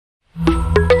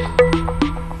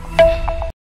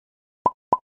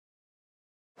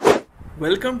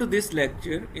Welcome to this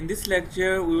lecture. In this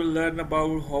lecture, we will learn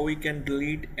about how we can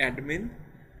delete admin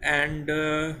and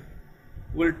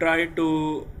we'll try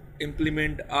to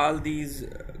implement all these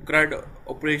CRUD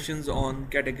operations on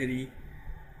category.php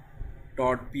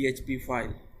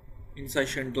file,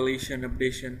 insertion, deletion,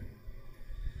 updation.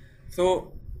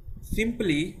 So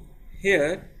simply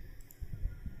here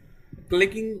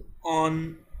clicking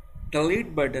on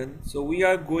delete button, so we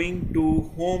are going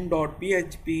to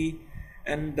home.php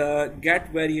and the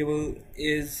get variable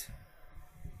is,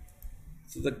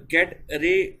 so the get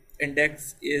array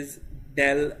index is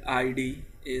del id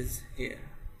is here.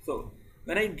 So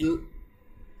when I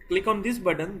click on this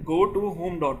button, go to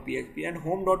home.php and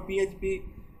home.php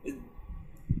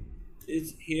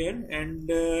is here, and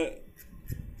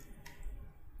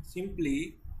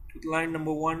simply to line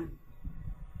number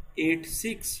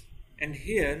 186 and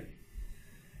here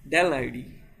del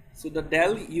id. So the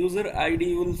del user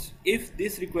id will, if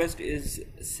this request is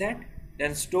set,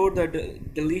 then store the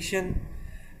deletion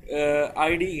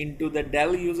id into the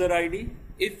del user id.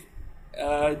 If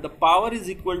the power is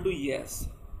equal to yes,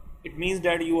 it means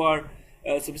that you are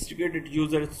a sophisticated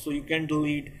user, so you can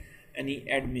delete any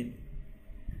admin.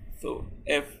 So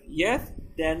if yes,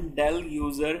 then del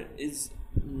user is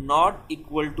not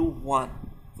equal to 1.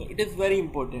 So it is very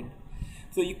important.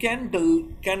 So you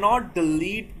cannot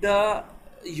delete the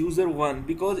user 1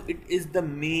 because it is the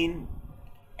main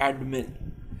admin.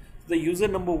 The user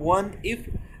number 1, if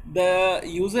the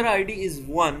user id is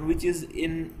 1, which is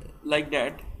in like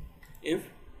that, if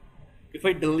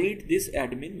I delete this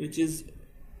admin which is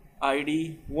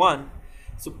id 1,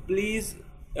 so please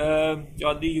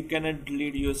Jodi, you cannot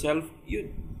delete yourself,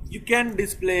 you can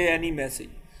display any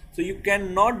message. So you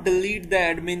cannot delete the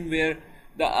admin where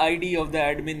the id of the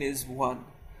admin is 1.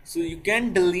 So you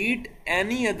can delete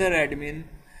any other admin.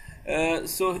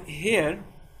 So here,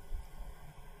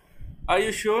 are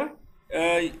you sure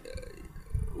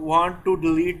want to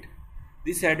delete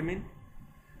this admin?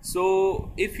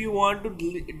 So if you want to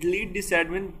delete this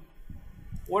admin,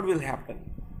 what will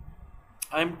happen?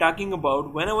 I'm talking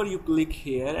about whenever you click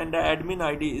here and the admin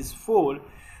id is 4,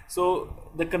 so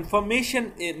the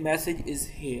confirmation message is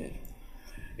here.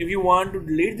 If you want to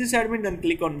delete this admin, then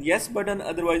click on yes button,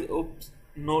 otherwise oops,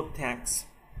 no thanks.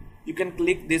 You can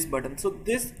click this button. So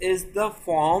this is the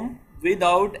form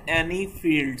without any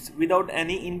fields, without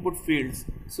any input fields.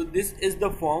 So this is the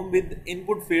form with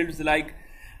input fields like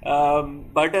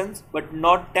buttons but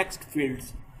not text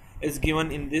fields is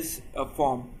given in this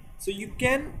form. So you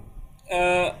can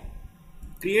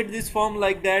create this form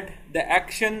like that. The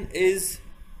action is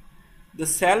the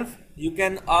self. You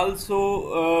can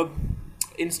also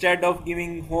instead of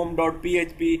giving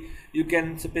home.php, you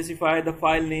can specify the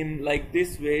file name like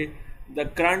this way. The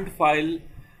current file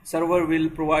server will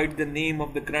provide the name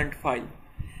of the current file,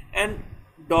 and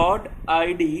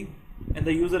 .id and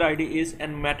the user id is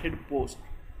and method post,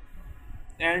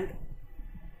 and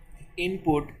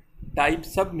input type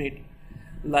submit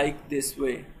like this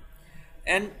way.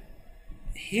 And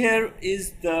here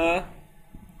is the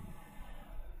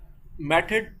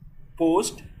method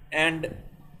post, and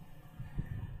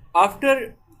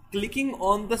after clicking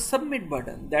on the submit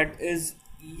button, that is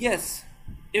yes,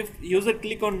 if user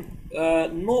click on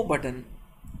no button,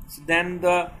 so then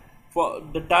for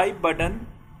the type button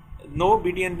no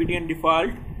btn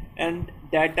default and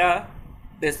data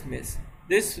dismiss,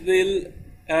 this will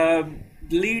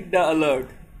delete the alert.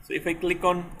 So if I click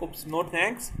on oops no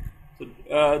thanks, so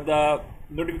the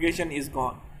notification is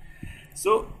gone.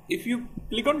 So if you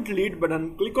click on delete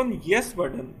button, click on yes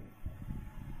button,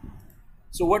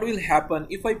 so what will happen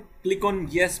if I click on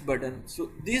yes button?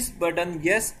 So this button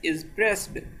yes is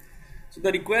pressed, so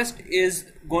the request is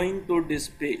going to this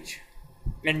page,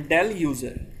 and del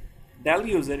user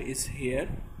is here.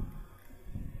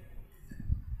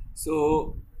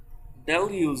 So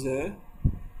del user,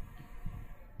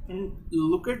 and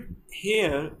look at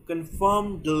here,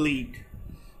 confirm delete.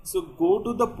 So go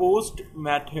to the post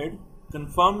method,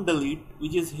 confirm delete,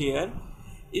 which is here,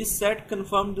 is set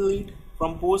confirm delete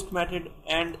from post method,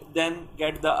 and then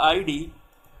get the id,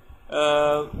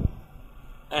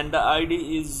 and the id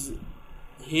is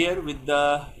here with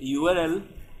the url.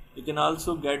 You can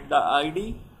also get the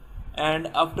id, and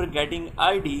after getting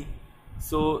id,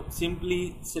 so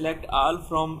simply select all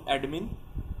from admin,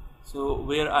 so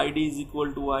where id is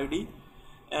equal to id,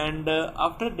 and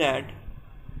after that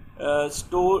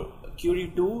store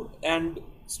query to and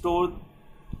store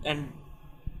and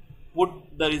put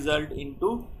the result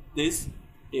into this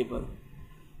table.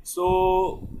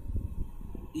 So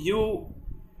you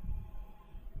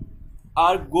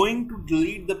are going to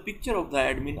delete the picture of the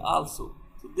admin also.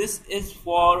 So this is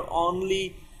for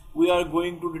only we are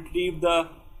going to retrieve the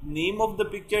name of the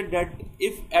picture, that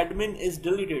if admin is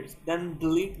deleted, then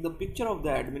delete the picture of the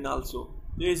admin also.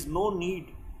 There is no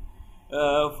need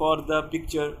for the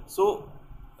picture. So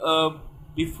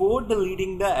before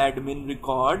deleting the admin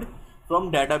record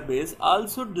from database,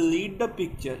 also delete the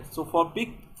picture. So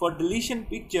for deletion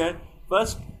picture,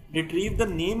 first retrieve the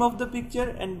name of the picture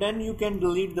and then you can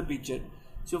delete the picture.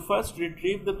 So first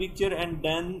retrieve the picture and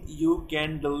then you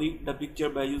can delete the picture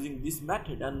by using this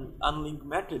method, an unlink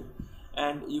method,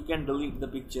 and you can delete the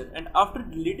picture. And after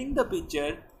deleting the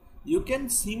picture, you can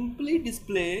simply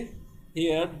display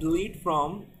here delete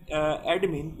from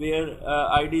admin, where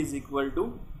id is equal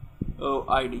to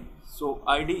id. So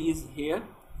id is here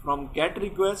from get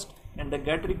request and the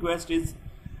get request is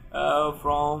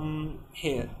from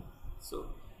here. So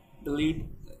delete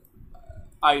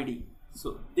id.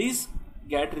 So this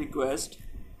get request,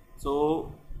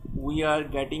 so we are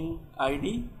getting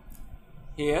id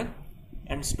here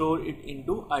and store it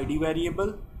into id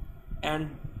variable.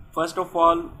 And first of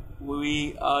all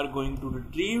we are going to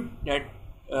retrieve that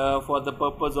for the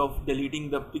purpose of deleting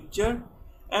the picture,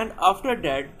 and after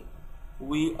that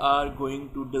we are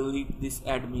going to delete this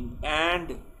admin.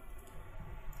 And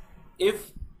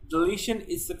if deletion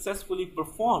is successfully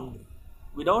performed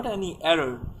without any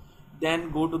error,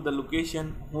 then go to the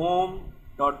location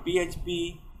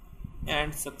home.php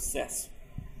and success.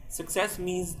 Success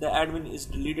means the admin is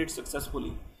deleted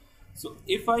successfully. So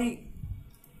if I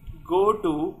go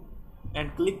to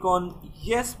and click on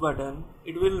yes button,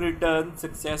 it will return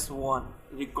success 1,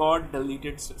 record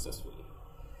deleted successfully.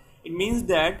 It means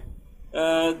that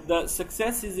the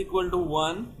success is equal to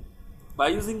 1. By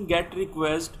using get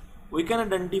request, we can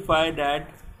identify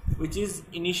that which is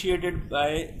initiated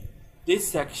by this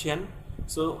section,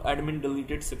 so admin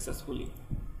deleted successfully.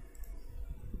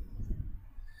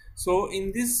 So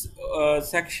in this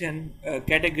section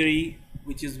category,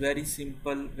 which is very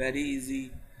simple, very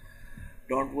easy,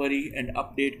 don't worry, and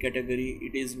update category,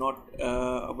 it is not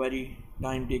very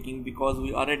time taking because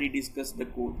we already discussed the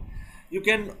code. You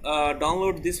can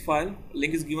download this file,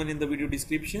 link is given in the video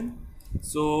description.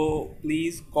 So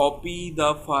please copy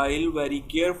the file very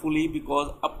carefully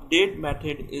because update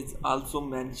method is also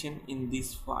mentioned in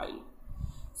this file.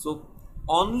 So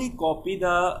only copy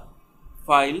the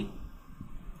file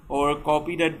or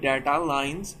copy the data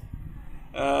lines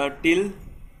till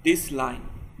this line.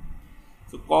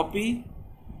 So copy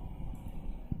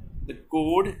the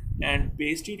code and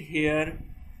paste it here.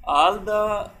 All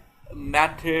the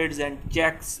methods and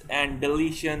checks and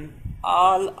deletion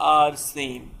all are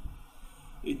same.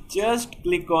 You just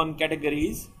click on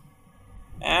categories,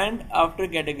 and after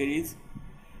categories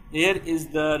here is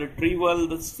the retrieval,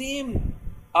 the same,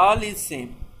 all is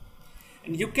same.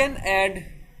 And you can add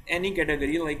any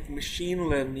category like machine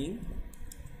learning.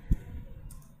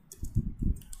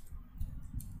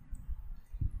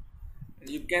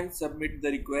 You can submit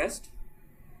the request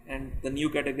and the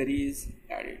new category is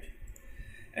added.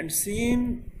 And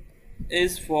same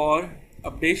is for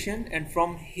updation, and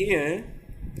from here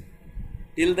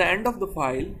till the end of the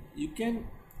file you can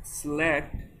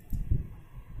select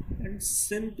and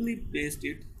simply paste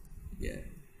it here,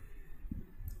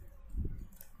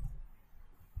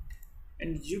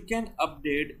 and you can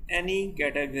update any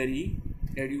category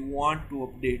that you want to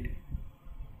update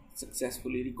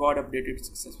successfully, record updated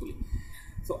successfully.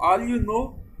 So all you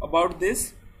know about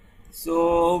this.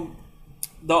 So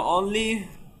the only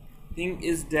thing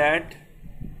is that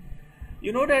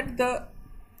you know that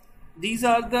these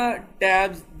are the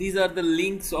tabs, these are the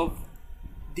links of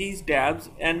these tabs,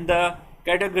 and the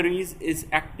categories is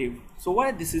active. So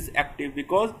why this is active?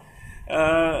 Because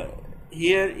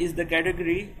here is the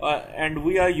category and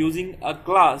we are using a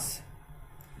class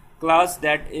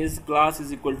that is class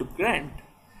is equal to Grant.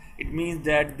 It means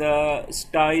that the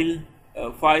style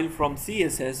file from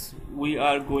CSS, we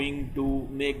are going to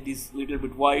make this little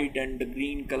bit white and the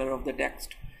green color of the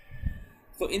text.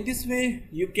 So in this way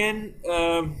you can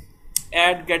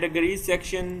add category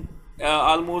section.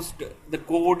 Almost the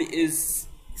code is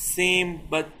same,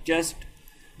 but just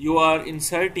you are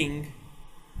inserting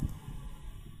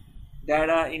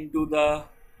data into the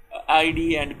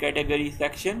ID and category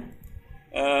section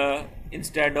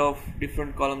instead of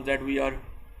different columns that we are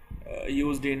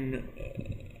used in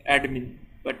admin.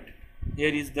 But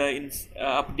here is the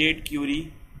update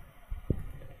query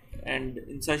and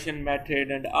insertion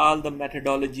method, and all the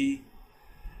methodology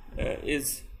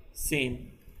is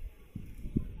same.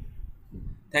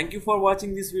 Thank you for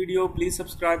watching this video. Please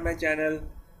subscribe my channel.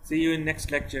 See you in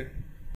next lecture.